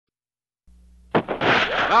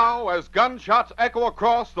Now, as gunshots echo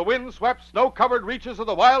across the wind-swept, snow-covered reaches of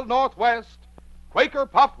the wild Northwest, Quaker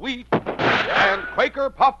puffed wheat and Quaker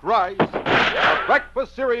puffed rice, a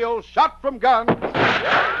breakfast cereal shot from guns,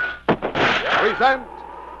 present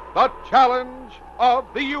the challenge of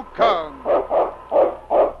the Yukon.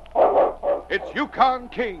 It's Yukon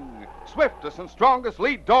King, swiftest and strongest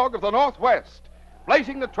lead dog of the Northwest,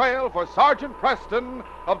 blazing the trail for Sergeant Preston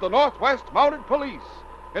of the Northwest Mounted Police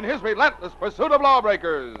in his relentless pursuit of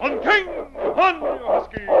lawbreakers. On King! On, you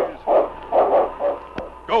Huskies!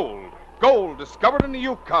 Gold discovered in the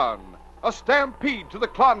Yukon. A stampede to the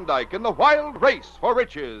Klondike in the wild race for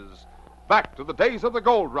riches. Back to the days of the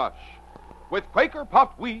gold rush. With Quaker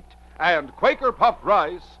puffed wheat and Quaker puffed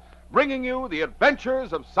rice, bringing you the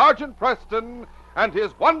adventures of Sergeant Preston and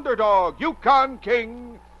his wonder dog, Yukon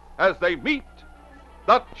King, as they meet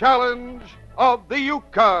the challenge of the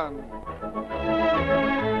Yukon.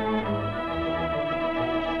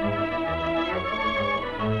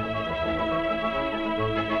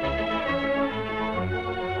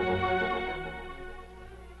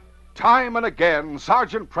 Time and again,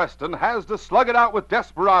 Sergeant Preston has to slug it out with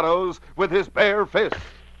desperados with his bare fists.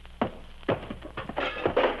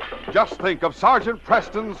 Just think of Sergeant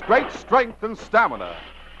Preston's great strength and stamina.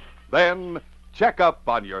 Then check up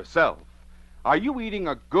on yourself. Are you eating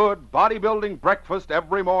a good bodybuilding breakfast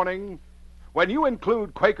every morning? When you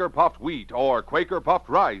include Quaker puffed wheat or Quaker puffed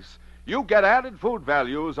rice, you get added food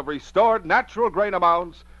values of restored natural grain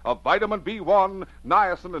amounts of vitamin B1,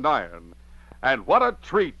 niacin, and iron. And what a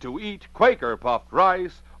treat to eat Quaker puffed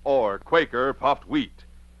rice or Quaker puffed wheat.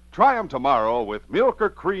 Try them tomorrow with milk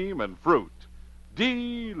or cream and fruit.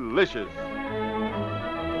 Delicious.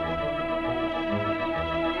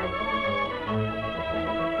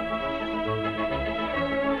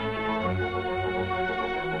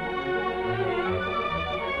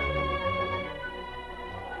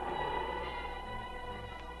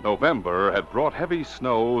 November had brought heavy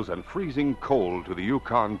snows and freezing cold to the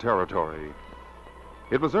Yukon Territory.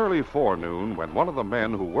 It was early forenoon when one of the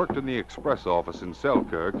men who worked in the express office in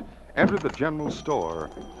Selkirk entered the general store,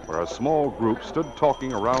 where a small group stood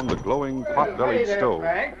talking around the glowing pot-bellied stove.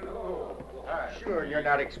 Frank. Sure, you're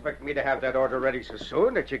not expecting me to have that order ready so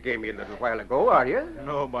soon that you gave me a little while ago, are you?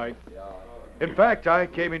 No, Mike. In fact, I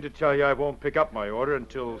came in to tell you I won't pick up my order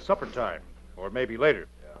until supper time, or maybe later.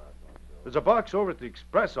 There's a box over at the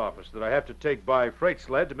express office that I have to take by freight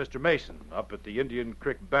sled to Mr. Mason up at the Indian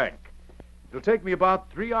Creek Bank. It'll take me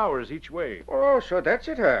about 3 hours each way. Oh, so that's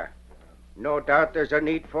it, huh? No doubt there's a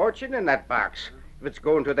neat fortune in that box, if it's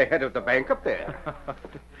going to the head of the bank up there.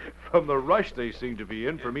 From the rush they seem to be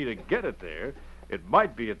in for me to get it there, it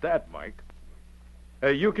might be at that, Mike.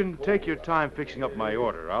 You can take your time fixing up my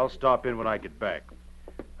order. I'll stop in when I get back.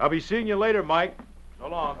 I'll be seeing you later, Mike. So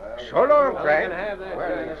long. So long, Frank.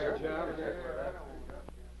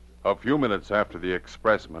 A few minutes after the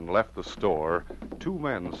expressman left the store, two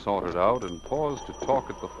men sauntered out and paused to talk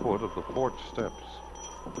at the foot of the porch steps.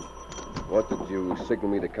 What did you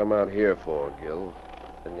signal me to come out here for, Gil?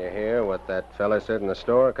 Didn't you hear what that fella said in the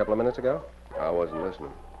store a couple of minutes ago? I wasn't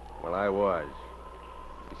listening. Well, I was.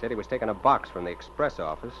 He said he was taking a box from the express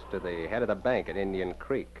office to the head of the bank at Indian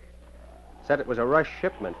Creek. Said it was a rush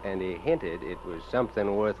shipment, and he hinted it was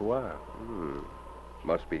something worthwhile.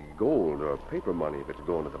 Must be gold or paper money if it's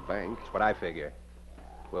going to the bank. That's what I figure.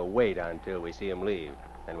 We'll wait until we see him leave,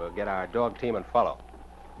 and we'll get our dog team and follow.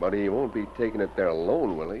 But he won't be taking it there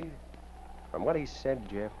alone, will he? From what he said,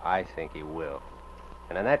 Jeff, I think he will.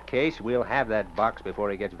 And in that case, we'll have that box before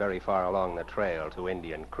he gets very far along the trail to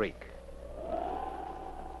Indian Creek.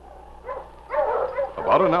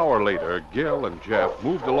 About an hour later, Gil and Jeff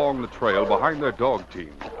moved along the trail behind their dog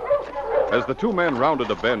team. As the two men rounded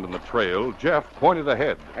a bend in the trail, Jeff pointed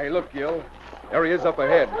ahead. Hey, look, Gil. There he is up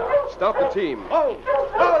ahead. Stop the team. Oh!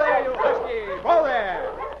 Oh, there, you husky! Oh, there!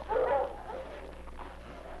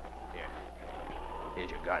 Here's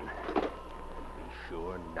your gun. Be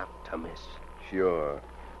sure not to miss. Sure.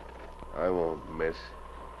 I won't miss.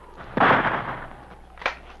 Yeah,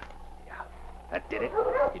 that did it.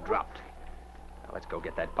 He dropped. Now let's go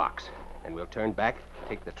get that box. Then we'll turn back,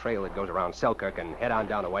 take the trail that goes around Selkirk, and head on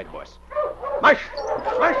down to White Horse. Mush!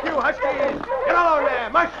 Mush, you huskies! Get along there!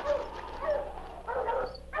 Mush!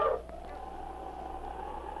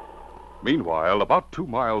 Meanwhile, about 2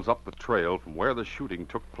 miles up the trail from where the shooting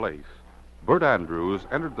took place, Bert Andrews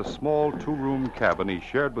entered the small two-room cabin he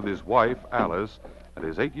shared with his wife, Alice, and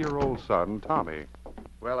his 8-year-old son, Tommy.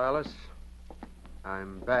 Well, Alice,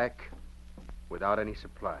 I'm back without any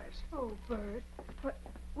supplies. Oh, Bert,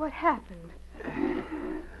 what happened?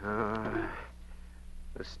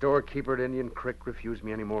 The storekeeper at Indian Creek refused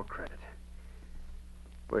me any more credit.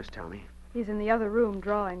 Where's Tommy? He's in the other room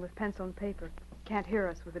drawing with pencil and paper. Can't hear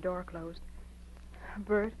us with the door closed.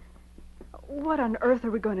 Bert, what on earth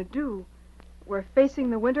are we going to do? We're facing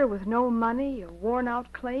the winter with no money, a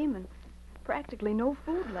worn-out claim, and practically no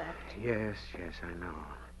food left. Yes, I know.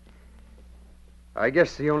 I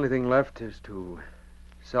guess the only thing left is to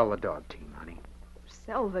sell the dog team, honey.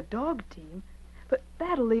 Sell the dog team? But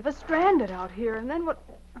that'll leave us stranded out here, and then what...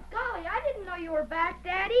 Golly, I didn't know you were back,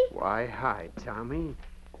 Daddy. Why, hi, Tommy.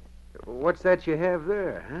 What's that you have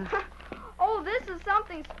there, huh? Oh, this is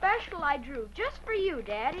something special I drew just for you,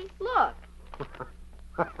 Daddy. Look.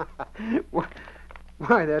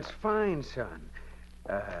 Why, that's fine, son.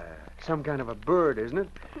 Some kind of a bird, isn't it?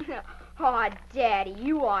 Oh, Daddy,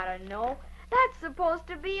 you ought to know. That's supposed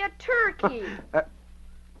to be a turkey.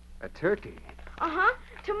 A turkey? Uh-huh.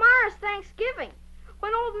 Tomorrow's Thanksgiving.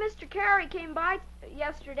 When old Mr. Carey came by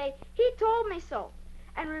yesterday, he told me so.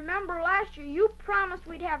 And remember last year you promised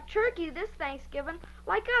we'd have turkey this Thanksgiving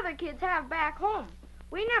like other kids have back home.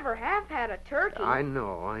 We never have had a turkey. I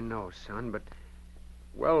know, son, but...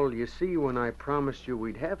 Well, you see, when I promised you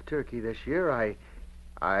we'd have turkey this year,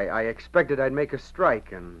 I expected I'd make a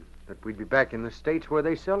strike and that we'd be back in the States where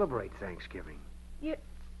they celebrate Thanksgiving.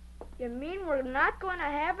 You mean we're not going to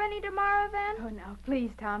have any tomorrow, then? Oh, now,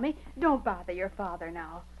 please, Tommy, don't bother your father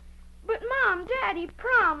now. But, Mom, Daddy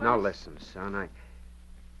promised. Now, listen, son,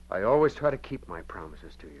 I always try to keep my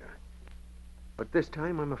promises to you. But this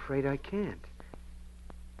time, I'm afraid I can't.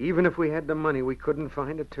 Even if we had the money, we couldn't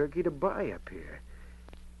find a turkey to buy up here.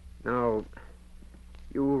 Now,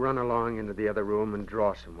 you run along into the other room and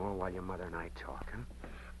draw some more while your mother and I talk, huh?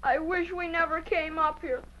 I wish we never came up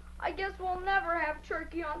here. I guess we'll never have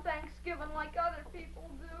turkey on Thanksgiving like other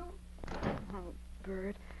people do. Oh,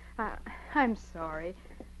 Bert, I'm sorry.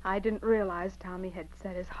 I didn't realize Tommy had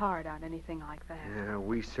set his heart on anything like that. Yeah,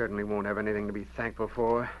 we certainly won't have anything to be thankful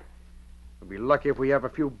for. We'll be lucky if we have a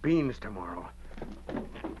few beans tomorrow.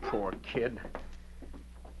 Poor kid.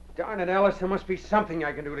 Darn it, Alice, there must be something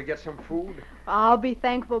I can do to get some food. I'll be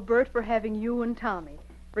thankful, Bert, for having you and Tommy,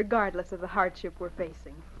 regardless of the hardship we're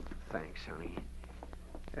facing. Thanks, honey.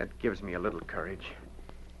 That gives me a little courage.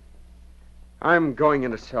 I'm going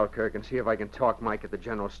into Selkirk and see if I can talk Mike at the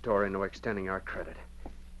general store into extending our credit.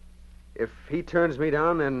 If he turns me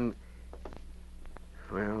down, then...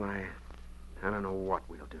 Well, I don't know what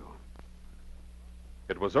we'll do.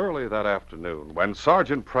 It was early that afternoon when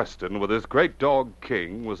Sergeant Preston, with his great dog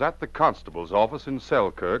King, was at the constable's office in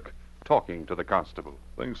Selkirk talking to the constable.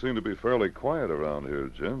 Things seem to be fairly quiet around here,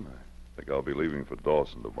 Jim. I think I'll be leaving for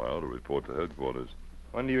Dawson tomorrow to report to headquarters.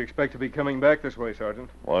 When do you expect to be coming back this way, Sergeant?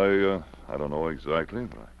 Why, I don't know exactly,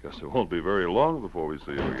 but I guess it won't be very long before we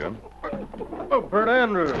see you again. Oh, Bert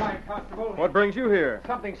Andrews. Hi, Constable. What brings you here?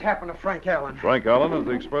 Something's happened to Frank Allen. Frank Allen at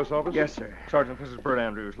the express office? Yes, sir. Sergeant, this is Bert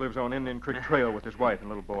Andrews. Lives on Indian Creek Trail with his wife and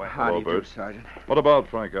little boy. How do you do, Bert. Sergeant? What about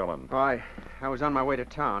Frank Allen? Oh, I was on my way to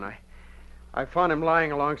town. I found him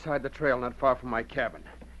lying alongside the trail not far from my cabin.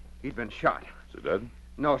 He'd been shot. Is he dead?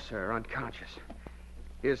 No, sir, unconscious.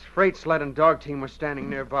 His freight sled and dog team was standing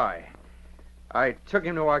nearby. I took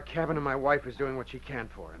him to our cabin, and my wife is doing what she can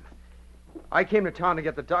for him. I came to town to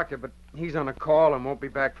get the doctor, but he's on a call and won't be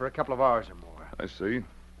back for a couple of hours or more. I see.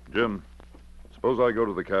 Jim, suppose I go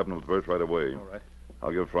to the cabin with Bert right away. All right.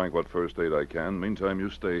 I'll give Frank what first aid I can. Meantime,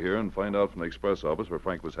 you stay here and find out from the express office where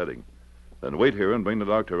Frank was heading. Then wait here and bring the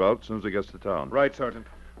doctor out as soon as he gets to town. Right, Sergeant.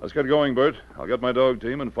 Let's get going, Bert. I'll get my dog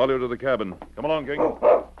team and follow you to the cabin. Come along, King.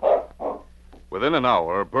 Within an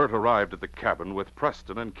hour, Bert arrived at the cabin with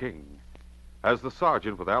Preston and King. As the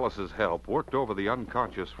sergeant, with Alice's help, worked over the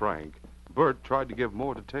unconscious Frank, Bert tried to give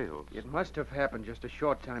more details. It must have happened just a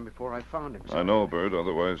short time before I found him, sir. I know, Bert.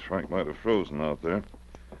 Otherwise, Frank might have frozen out there.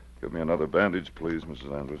 Give me another bandage, please,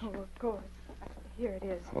 Mrs. Andrews. Oh, of course. Here it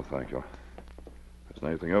is. Well, thank you. Isn't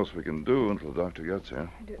anything else we can do until the doctor gets here?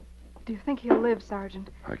 Do you think he'll live,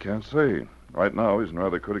 Sergeant? I can't say. Right now, he's in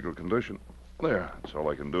rather critical condition. There, that's all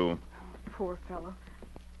I can do. Poor fellow.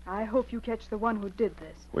 I hope you catch the one who did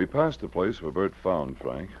this. We passed the place where Bert found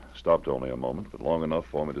Frank. Stopped only a moment, but long enough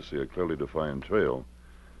for me to see a clearly defined trail.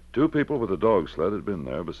 2 people with a dog sled had been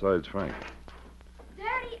there besides Frank.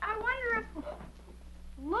 Daddy, I wonder if...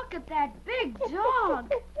 Look at that big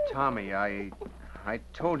dog. Tommy, I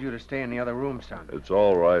told you to stay in the other room, son. It's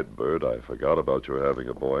all right, Bert. I forgot about your having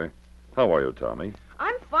a boy. How are you, Tommy?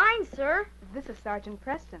 I'm fine, sir. This is Sergeant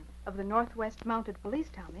Preston of the Northwest Mounted Police,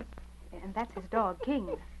 Tommy. And that's his dog, King.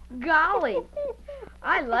 Golly.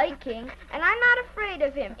 I like King, and I'm not afraid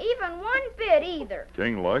of him, even one bit either.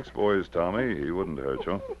 King likes boys, Tommy. He wouldn't hurt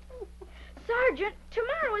you. Sergeant,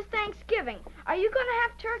 tomorrow is Thanksgiving. Are you going to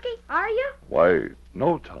have turkey? Are you? Why,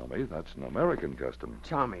 no, Tommy. That's an American custom.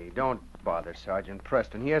 Tommy, don't bother Sergeant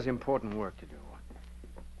Preston. He has important work to do.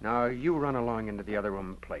 Now, you run along into the other room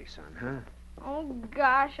and play, son, huh? Oh,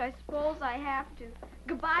 gosh, I suppose I have to.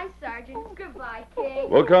 Goodbye, Sergeant. Goodbye, King.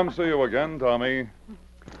 We'll come see you again, Tommy.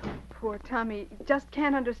 Poor Tommy just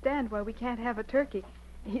can't understand why we can't have a turkey.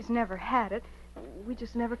 He's never had it. We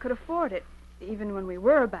just never could afford it, even when we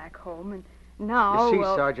were back home. And now, You see,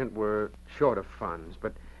 well... Sergeant, we're short of funds,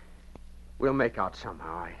 but we'll make out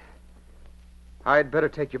somehow. I'd better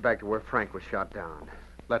take you back to where Frank was shot down.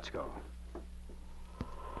 Let's go.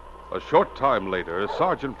 A short time later,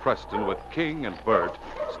 Sergeant Preston with King and Bert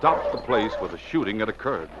stopped the place where the shooting had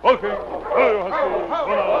occurred. Okay.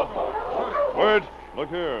 Bert, look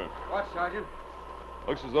here. What, Sergeant?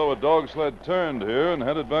 Looks as though a dog sled turned here and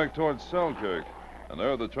headed back towards Selkirk. And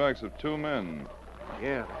there are the tracks of 2 men.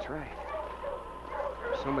 Yeah, that's right.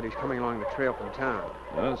 Somebody's coming along the trail from town.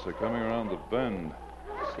 Yes, they're coming around the bend.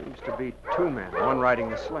 Seems to be 2 men, one riding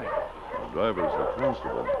the sled. The driver's the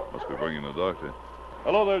constable. Must be bringing the doctor.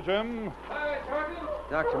 Hello there, Jim. Hi, Sergeant.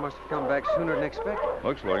 Doctor must have come back sooner than expected.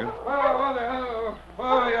 Looks like it.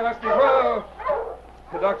 Oh, you Husky. Whoa.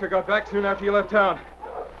 The doctor got back soon after you left town.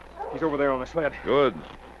 He's over there on the sled. Good.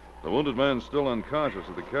 The wounded man's still unconscious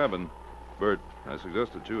at the cabin. Bert, I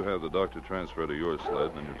suggest that you have the doctor transferred to your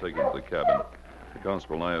sled, and then you take him to the cabin. The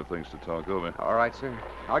constable and I have things to talk over. All right, sir.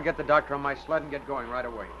 I'll get the doctor on my sled and get going right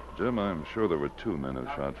away. Jim, I'm sure there were 2 men who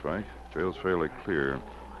shot Frank. Trail's fairly clear.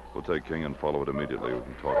 We'll take King and follow it immediately. We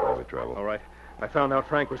can talk while we travel. All right. I found out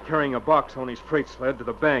Frank was carrying a box on his freight sled to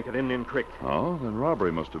the bank at Indian Creek. Oh, then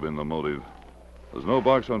robbery must have been the motive. There's no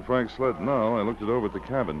box on Frank's sled now. I looked it over at the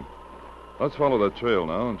cabin. Let's follow that trail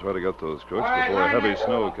now and try to get those crooks before a heavy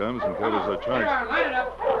snow comes and covers their tracks. Light it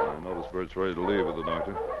up. I notice Bert's ready to leave with the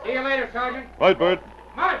doctor. See you later, Sergeant. Right, Bert.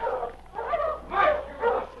 March! March!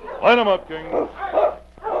 Line them up, King.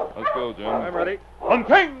 Let's go, Jim. I'm ready. On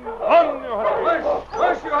King! On, you Husky!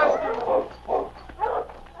 Push, you Husky!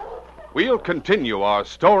 We'll continue our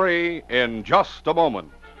story in just a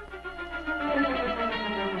moment.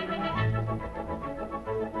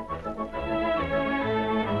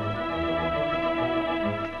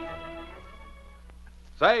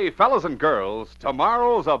 Say, fellas and girls,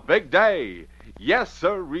 tomorrow's a big day. Yes,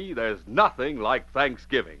 sirree, there's nothing like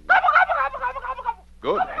Thanksgiving.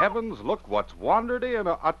 Good heavens, look what's wandered in,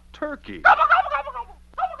 a turkey.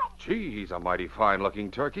 Gee, he's a mighty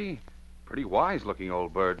fine-looking turkey. Pretty wise-looking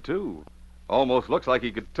old bird, too. Almost looks like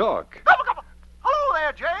he could talk. Hello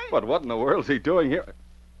there, Jay. But what in the world's he doing here?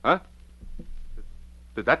 Huh?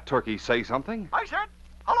 Did that turkey say something? I said,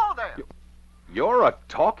 hello there. You're a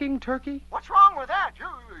talking turkey? What's wrong with that?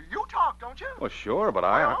 You talk, don't you? Well, sure, but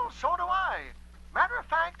Well, so do I. Matter of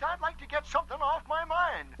fact, I'd like to get something off my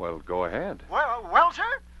mind. Well, go ahead. Well,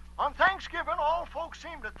 sir, on Thanksgiving, all folks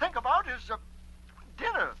seem to think about is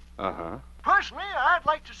dinner. Uh-huh. Personally, I'd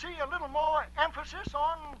like to see a little more emphasis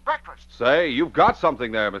on breakfast. Say, you've got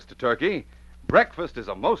something there, Mr. Turkey. Breakfast is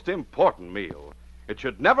a most important meal. It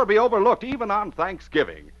should never be overlooked, even on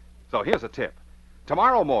Thanksgiving. So here's a tip.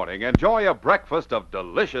 Tomorrow morning, enjoy a breakfast of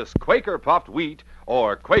delicious Quaker puffed wheat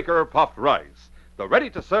or Quaker puffed rice, the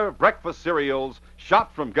ready-to-serve breakfast cereals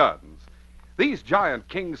shot from guns. These giant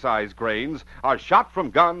king-size grains are shot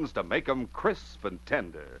from guns to make 'em crisp and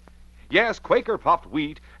tender. Yes, Quaker puffed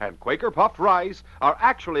wheat and Quaker puffed rice are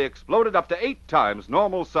actually exploded up to 8 times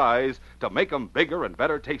normal size to make 'em bigger and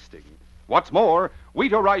better tasting. What's more,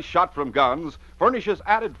 wheat or rice shot from guns furnishes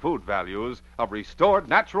added food values of restored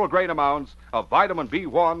natural grain amounts of vitamin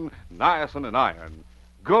B1, niacin, and iron.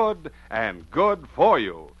 Good and good for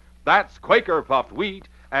you. That's Quaker puffed wheat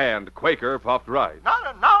and Quaker puffed rice.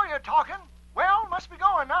 Now you're talking. Well, must be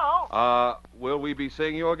going now. Will we be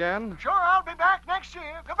seeing you again? Sure, I'll be back next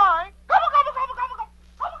year. Goodbye.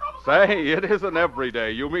 Say, it isn't every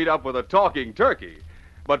day you meet up with a talking turkey.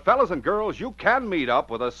 But fellas and girls, you can meet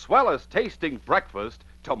up with a swellest tasting breakfast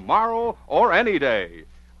tomorrow or any day.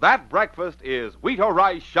 That breakfast is wheat or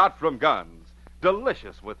rice shot from guns,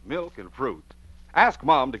 delicious with milk and fruit. Ask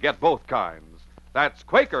Mom to get both kinds. That's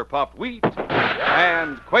Quaker puffed wheat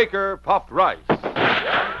and Quaker puffed rice.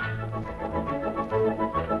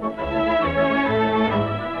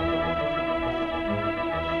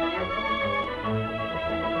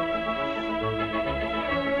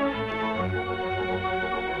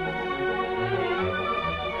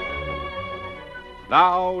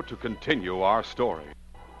 Now to continue our story.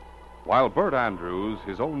 While Bert Andrews,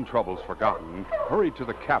 his own troubles forgotten, hurried to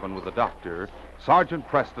the cabin with the doctor, Sergeant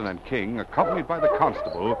Preston and King, accompanied by the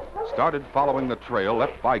constable, started following the trail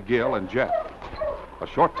left by Gil and Jeff. A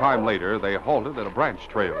short time later, they halted at a branch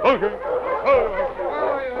trail. Okay.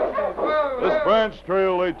 This branch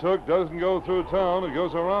trail they took doesn't go through town. It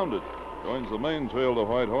goes around it. Joins the main trail to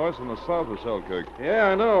White Horse in the south of Selkirk. Yeah,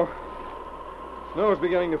 I know. Snow's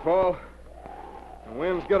beginning to fall. The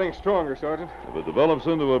wind's getting stronger, Sergeant. If it develops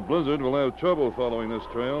into a blizzard, we'll have trouble following this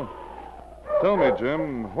trail. Tell me,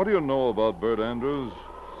 Jim, what do you know about Bert Andrews?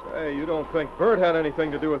 Say, you don't think Bert had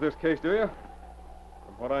anything to do with this case, do you?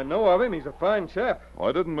 From what I know of him, he's a fine chap. Well,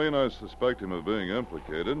 I didn't mean I suspect him of being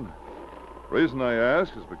implicated. Reason I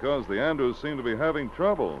ask is because the Andrews seem to be having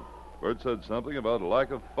trouble. Bert said something about a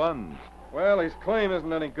lack of funds. Well, his claim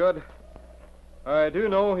isn't any good. I do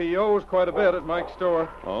know he owes quite a bit at Mike's store.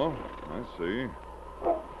 Oh, I see.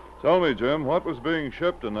 Tell me, Jim, what was being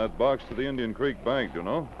shipped in that box to the Indian Creek Bank, do you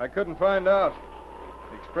know? I couldn't find out.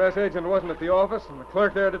 The express agent wasn't at the office, and the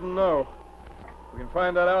clerk there didn't know. We can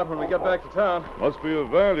find that out when we get back to town. Must be of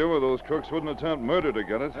value, or those crooks wouldn't attempt murder to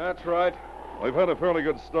get it. That's right. They've had a fairly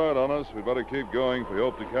good start on us. We'd better keep going if we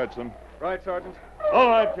hope to catch them. Right, Sergeant. All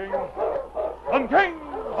right, King. On King!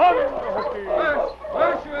 On Husky!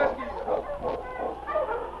 March, you Husky!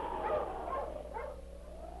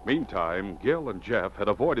 Meantime, Gil and Jeff had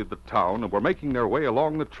avoided the town and were making their way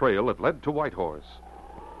along the trail that led to White Horse.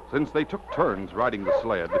 Since they took turns riding the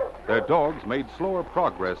sled, their dogs made slower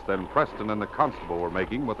progress than Preston and the constable were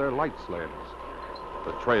making with their light sleds.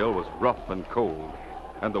 The trail was rough and cold,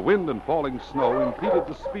 and the wind and falling snow impeded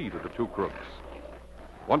the speed of the two crooks.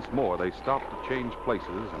 Once more, they stopped to change places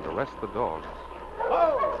and to rest the dogs.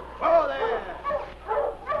 Oh, there!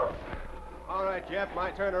 All right, Jeff,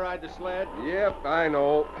 my turn to ride the sled. Yep, I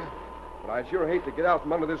know. But I sure hate to get out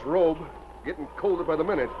from under this robe. Getting colder by the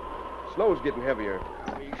minute. Snow's getting heavier.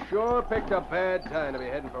 We sure picked a bad time to be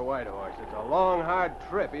heading for White Horse. It's a long, hard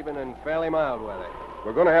trip, even in fairly mild weather.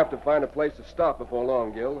 We're going to have to find a place to stop before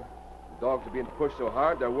long, Gil. The dogs are being pushed so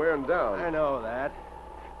hard, they're wearing down. I know that.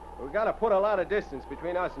 We've got to put a lot of distance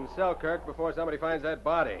between us and Selkirk before somebody finds that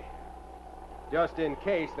body. Just in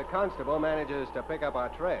case the constable manages to pick up our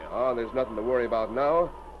trail. Oh, there's nothing to worry about now.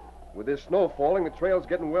 With this snow falling, the trail's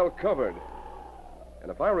getting well covered. And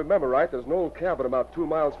if I remember right, there's an old cabin about 2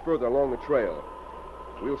 miles further along the trail.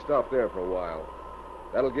 We'll stop there for a while.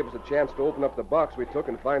 That'll give us a chance to open up the box we took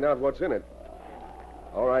and find out what's in it.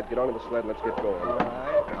 All right, get onto the sled and let's get going. All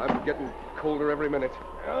right. I'm getting colder every minute.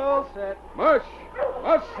 All set. Mush!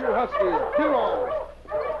 Mush, you huskies! Get on!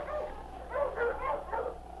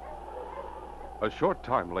 A short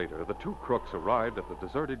time later, the two crooks arrived at the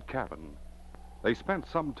deserted cabin. They spent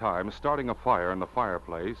some time starting a fire in the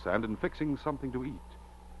fireplace and in fixing something to eat.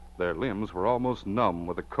 Their limbs were almost numb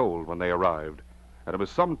with the cold when they arrived, and it was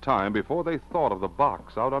some time before they thought of the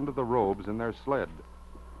box out under the robes in their sled.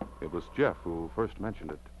 It was Jeff who first mentioned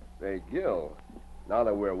it. Hey, Gil, now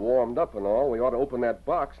that we're warmed up and all, we ought to open that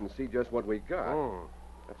box and see just what we got. Oh.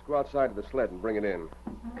 Let's go outside to the sled and bring it in.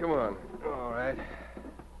 Come on. All right.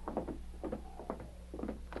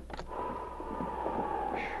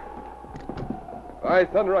 By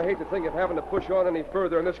thunder, I hate to think of having to push on any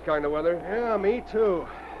further in this kind of weather. Yeah, me too.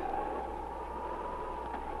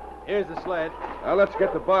 Here's the sled. Now, let's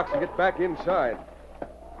get the box and get back inside.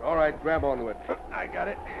 All right, grab onto it. I got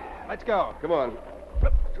it. Let's go. Come on.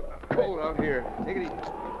 Cold out here. Take it easy.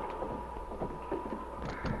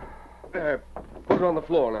 There, put it on the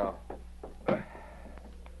floor now.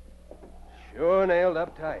 Sure nailed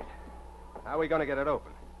up tight. How are we going to get it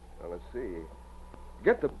open? Well, let's see.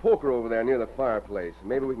 Get the poker over there near the fireplace.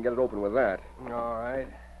 Maybe we can get it open with that. All right.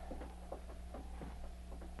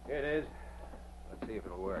 Here it is. Let's see if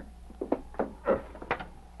it'll work.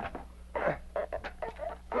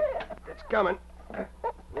 It's coming.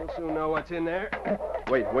 We'll soon know what's in there.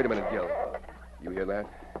 Wait a minute, Gil. You hear that?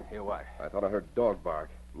 Hear what? I thought I heard a dog bark.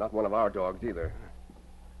 Not one of our dogs either.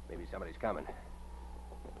 Maybe somebody's coming.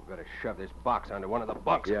 We've got to shove this box under one of the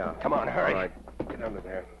bunks. Yeah. Come on, hurry. All right. Get under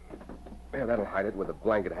there. Yeah, that'll hide it with a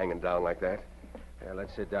blanket hanging down like that. Yeah,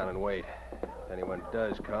 let's sit down and wait. If anyone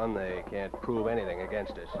does come, they can't prove anything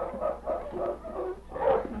against us.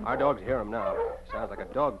 Our dogs hear him now. Sounds like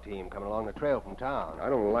a dog team coming along the trail from town. I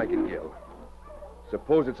don't like it, Gil.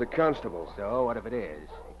 Suppose it's a constable. So, what if it is?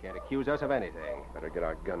 He can't accuse us of anything. Better get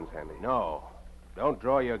our guns handy. No. Don't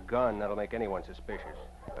draw your gun. That'll make anyone suspicious.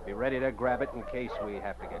 But be ready to grab it in case we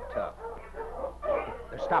have to get tough.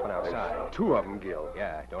 They're stopping outside. There's 2 of them, Gil.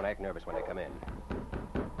 Yeah, don't act nervous when they come in.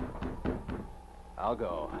 I'll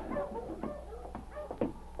go.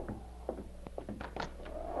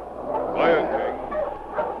 Quiet, King.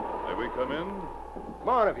 May we come in? Come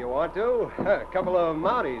on if you want to. A couple of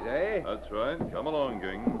Mounties, eh? That's right. Come along,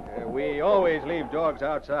 King. We always leave dogs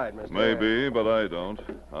outside, Mr. Maybe, but I don't.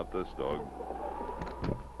 Not this dog.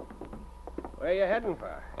 Where you heading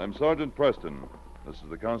for? I'm Sergeant Preston. This is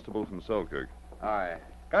the constable from Selkirk. Aye.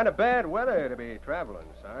 Kind of bad weather to be traveling,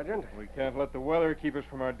 Sergeant. We can't let the weather keep us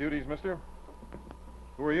from our duties, mister.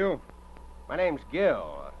 Who are you? My name's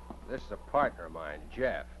Gil. This is a partner of mine,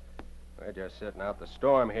 Jeff. We're just sitting out the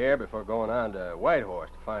storm here before going on to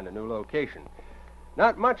Whitehorse to find a new location.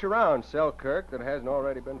 Not much around Selkirk that hasn't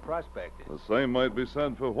already been prospected. The same might be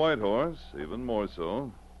said for Whitehorse, even more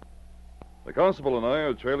so. The constable and I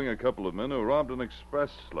are trailing a couple of men who robbed an express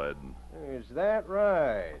sled. Is that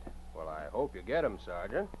right? Well, I hope you get 'em,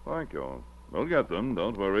 Sergeant. Thank you. We'll get them,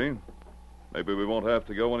 don't worry. Maybe we won't have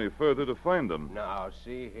to go any further to find them. Now,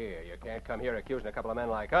 see here. You can't come here accusing a couple of men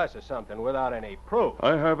like us of something without any proof.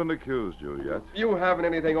 I haven't accused you yet. You haven't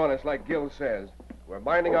anything on us, like Gil says. We're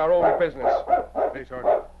minding our own business. Hey,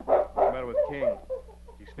 Sergeant. What's the matter with King?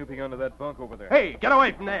 He's snooping under that bunk over there. Hey, get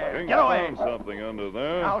away from there. King Get away. found something under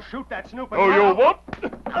there. I'll shoot that snooper. Oh, you what?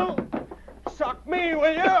 Oh, suck me,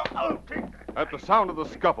 will you? Oh, At the sound of the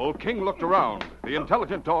scuffle, King looked around. The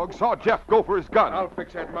intelligent dog saw Jeff go for his gun. I'll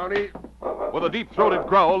fix that, Mountie. With a deep-throated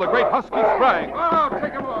growl, the great husky sprang. Oh,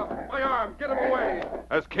 take him off. My arm. Get him away.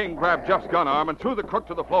 As King grabbed Jeff's gun arm and threw the crook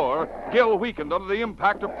to the floor, Gil weakened under the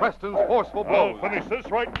impact of Preston's forceful blows. I'll finish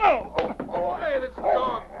this right now. Oh, hey, this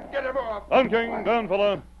dog. Get him off. Down, King. Down,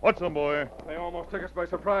 fella. Watch them, boy. They almost took us by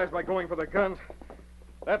surprise by going for the guns.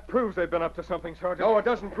 That proves they've been up to something, Sergeant. No, it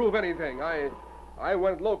doesn't prove anything. I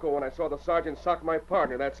went loco when I saw the sergeant sock my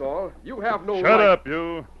partner, that's all. You have no Shut right... up,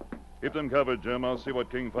 you. Keep them covered, Jim. I'll see what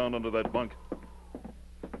King found under that bunk.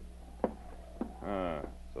 Ah,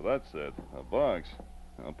 so that's it. A box.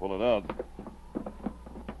 I'll pull it out.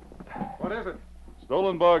 What is it?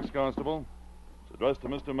 Stolen box, Constable. It's addressed to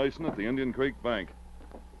Mr. Mason at the Indian Creek Bank.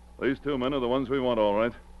 These two men are the ones we want, all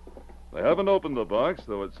right. They haven't opened the box,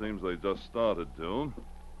 though it seems they just started to.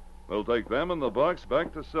 We'll take them and the box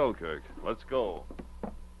back to Selkirk. Let's go.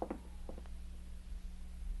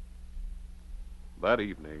 That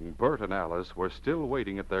evening, Bert and Alice were still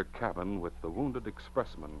waiting at their cabin with the wounded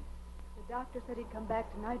expressman. The doctor said he'd come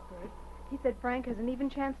back tonight, Bert. He said Frank has an even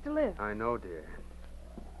chance to live. I know, dear.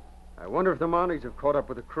 I wonder if the Mounties have caught up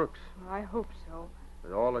with the crooks. I hope so.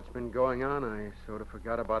 With all that's been going on, I sort of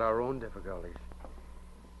forgot about our own difficulties.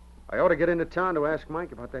 I ought to get into town to ask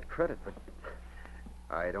Mike about that credit, but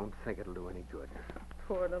I don't think it'll do any good.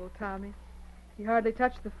 Poor little Tommy. He hardly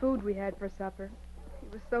touched the food we had for supper. He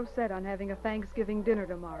was so set on having a Thanksgiving dinner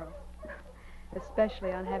tomorrow.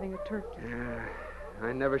 Especially on having a turkey. Yeah,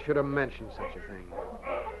 I never should have mentioned such a thing.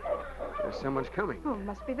 There's someone's coming. Oh,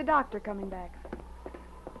 must be the doctor coming back.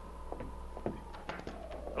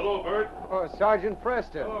 Hello, Bert. Oh, Sergeant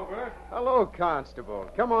Preston. Hello, Bert. Hello, Constable.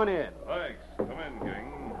 Come on in. Thanks. Come in, King.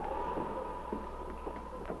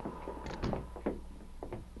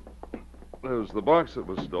 There's the box that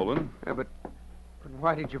was stolen. Yeah, but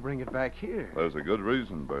why did you bring it back here? There's a good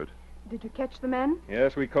reason, Bert. Did you catch the men?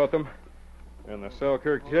 Yes, we caught them. In the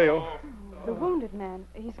Selkirk jail. The wounded man.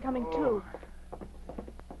 He's coming too.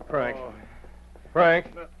 Frank. Frank.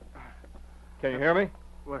 Can you hear me?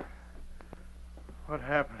 What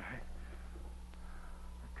happened?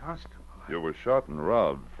 The constable. You were shot and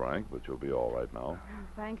robbed, Frank, but you'll be all right now. Oh,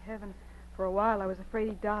 thank heaven. For a while, I was afraid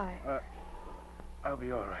he'd die. I'll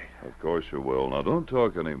be all right. Of course you will. Now, don't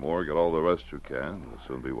talk anymore. Get all the rest you can. You'll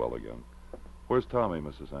soon be well again. Where's Tommy,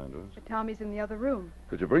 Mrs. Andrews? Tommy's in the other room.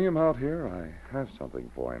 Could you bring him out here? I have something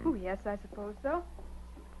for him. Oh, yes, I suppose so.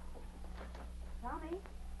 Tommy,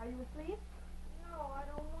 are you asleep? No, I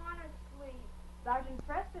don't want to sleep. Sergeant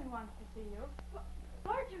Preston wants to see you.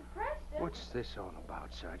 Sergeant Preston? What's this all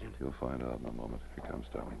about, Sergeant? You'll find out in a moment. Here comes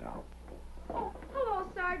Tommy now. Oh, hello,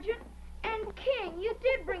 Sergeant. And King, you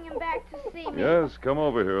did bring him back to see me. Yes, come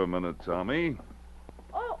over here a minute, Tommy.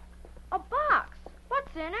 Oh, a box.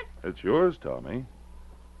 What's in it? It's yours, Tommy.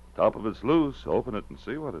 Top of it's loose. Open it and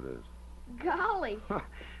see what it is. Golly.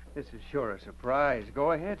 This is sure a surprise.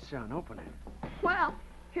 Go ahead, son. Open it. Well,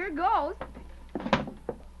 here goes.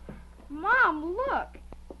 Mom, look.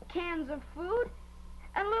 Cans of food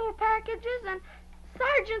and little packages and...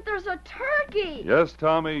 Sergeant, there's a turkey. Yes,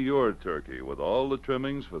 Tommy, your turkey with all the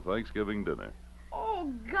trimmings for Thanksgiving dinner. Oh,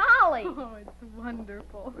 golly. Oh, it's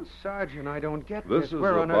wonderful. Sergeant, I don't get This this. is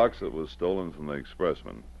Where the on box that was stolen from the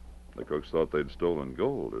expressman. The crooks thought they'd stolen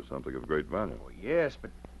gold or something of great value. Oh, yes,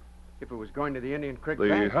 but if it was going to the Indian Creek The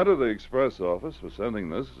Bank... head of the express office was sending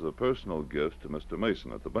this as a personal gift to Mr.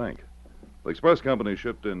 Mason at the bank. The express company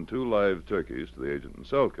shipped in 2 live turkeys to the agent in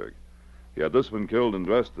Selkirk. He had this one killed and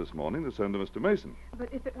dressed this morning to send to Mr. Mason.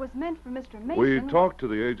 But if it was meant for Mr. Mason... We talked to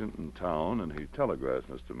the agent in town, and he telegraphed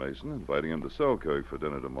Mr. Mason, inviting him to Selkirk for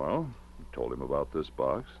dinner tomorrow. Told him about this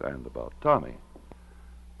box and about Tommy.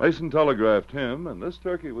 Mason telegraphed him, and this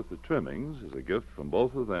turkey with the trimmings is a gift from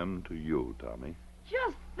both of them to you, Tommy.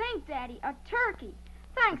 Just think, Daddy, a turkey.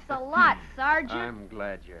 Thanks a lot, Sergeant. I'm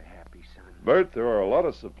glad you're happy, son. Bert, there are a lot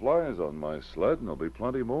of supplies on my sled, and there'll be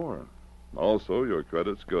plenty more. Also, your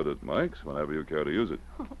credit's good at Mike's whenever you care to use it.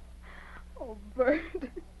 Oh, Bert.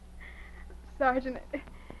 Sergeant,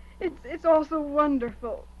 it's all so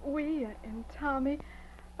wonderful. We and Tommy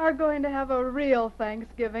are going to have a real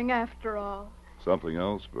Thanksgiving after all. Something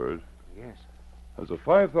else, Bert. Yes. There's a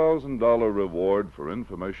 $5,000 reward for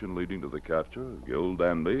information leading to the capture of Gil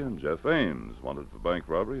Danby and Jeff Ames, wanted for bank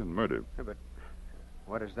robbery and murder. Yeah, but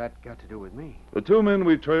what has that got to do with me? The two men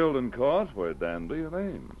we trailed and caught were Danby and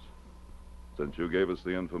Ames. Since you gave us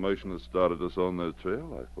the information that started us on their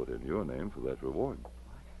trail, I've put in your name for that reward.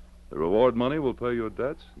 The reward money will pay your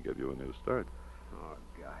debts and give you a new start. Oh,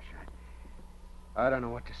 gosh, I don't know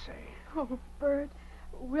what to say. Oh, Bert,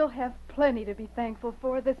 we'll have plenty to be thankful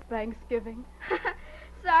for this Thanksgiving.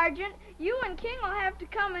 Sergeant, you and King will have to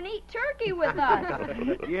come and eat turkey with us.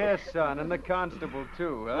 Yes, son, and the constable,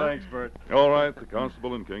 too, huh? Thanks, Bert. All right, the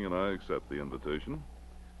constable and King and I accept the invitation.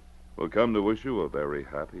 We'll come to wish you a very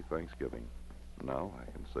happy Thanksgiving. Now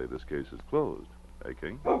I can say this case is closed. Hey,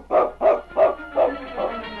 King?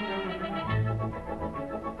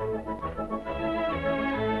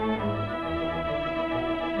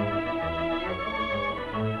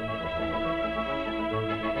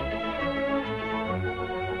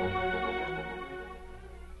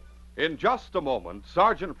 In just a moment,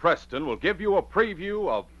 Sergeant Preston will give you a preview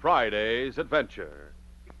of Friday's adventure.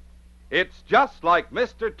 It's just like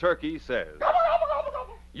Mr. Turkey says.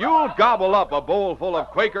 You'll gobble up a bowl full of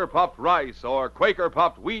Quaker puffed rice or Quaker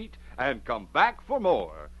puffed wheat and come back for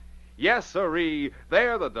more. Yes, sirree,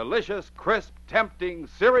 they're the delicious, crisp, tempting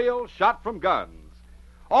cereal shot from guns.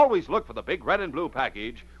 Always look for the big red and blue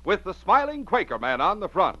package with the smiling Quaker man on the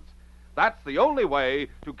front. That's the only way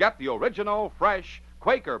to get the original, fresh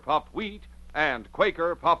Quaker puffed wheat and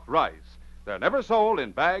Quaker puffed rice. They're never sold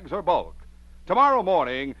in bags or bulk. Tomorrow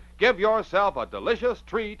morning, give yourself a delicious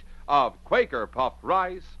treat of Quaker puffed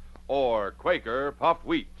rice or Quaker puffed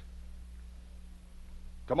wheat.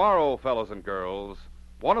 Tomorrow, fellows and girls,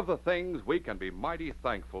 one of the things we can be mighty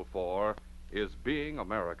thankful for is being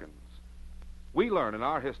Americans. We learn in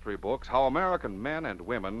our history books how American men and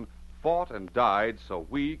women fought and died so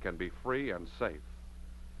we can be free and safe.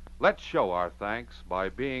 Let's show our thanks by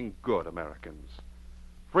being good Americans.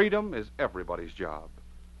 Freedom is everybody's job,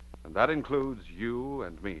 and that includes you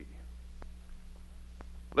and me.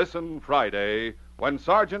 Listen Friday when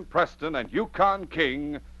Sergeant Preston and Yukon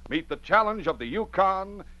King meet the challenge of the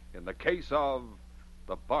Yukon in the case of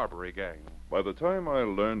the Barbary Gang. By the time I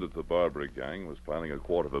learned that the Barbary Gang was planning a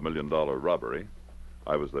 $250,000 robbery,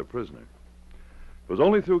 I was their prisoner. It was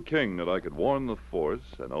only through King that I could warn the force,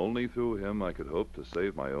 and only through him I could hope to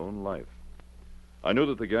save my own life. I knew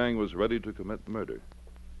that the gang was ready to commit murder.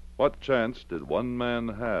 What chance did one man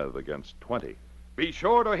have against 20? Be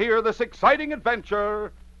sure to hear this exciting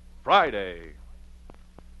adventure Friday.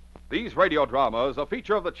 These radio dramas, a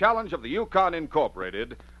feature of the Challenge of the Yukon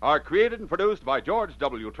Incorporated, are created and produced by George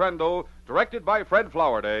W. Trendle, directed by Fred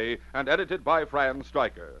Flowerday, and edited by Fran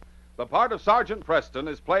Stryker. The part of Sergeant Preston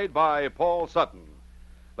is played by Paul Sutton.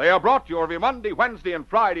 They are brought to you every Monday, Wednesday, and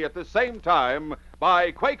Friday at the same time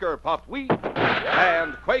by Quaker Puffed Wheat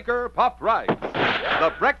and Quaker Puffed Rice,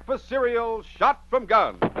 the breakfast cereal shot from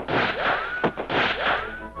guns.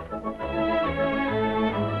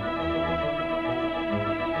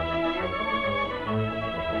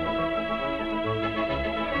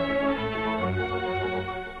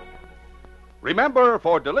 Remember,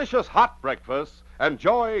 for delicious hot breakfast,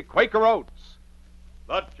 enjoy Quaker Oats.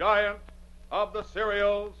 The giant of the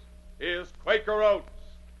cereals is Quaker Oats.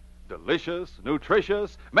 Delicious,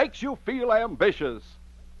 nutritious, makes you feel ambitious.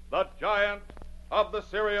 The giant of the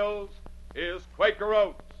cereals is Quaker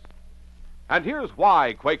Oats. And here's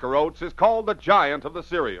why Quaker Oats is called the giant of the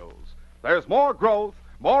cereals. There's more growth,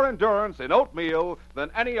 more endurance in oatmeal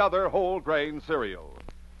than any other whole grain cereal.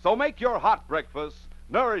 So make your hot breakfast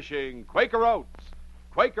nourishing Quaker Oats.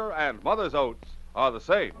 Quaker and Mother's Oats are the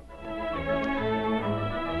same.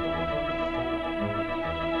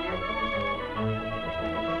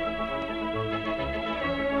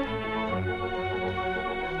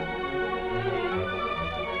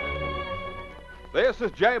 This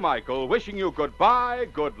is J. Michael wishing you goodbye,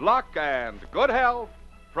 good luck, and good health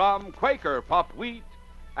from Quaker Puffed Wheat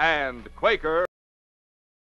and Quaker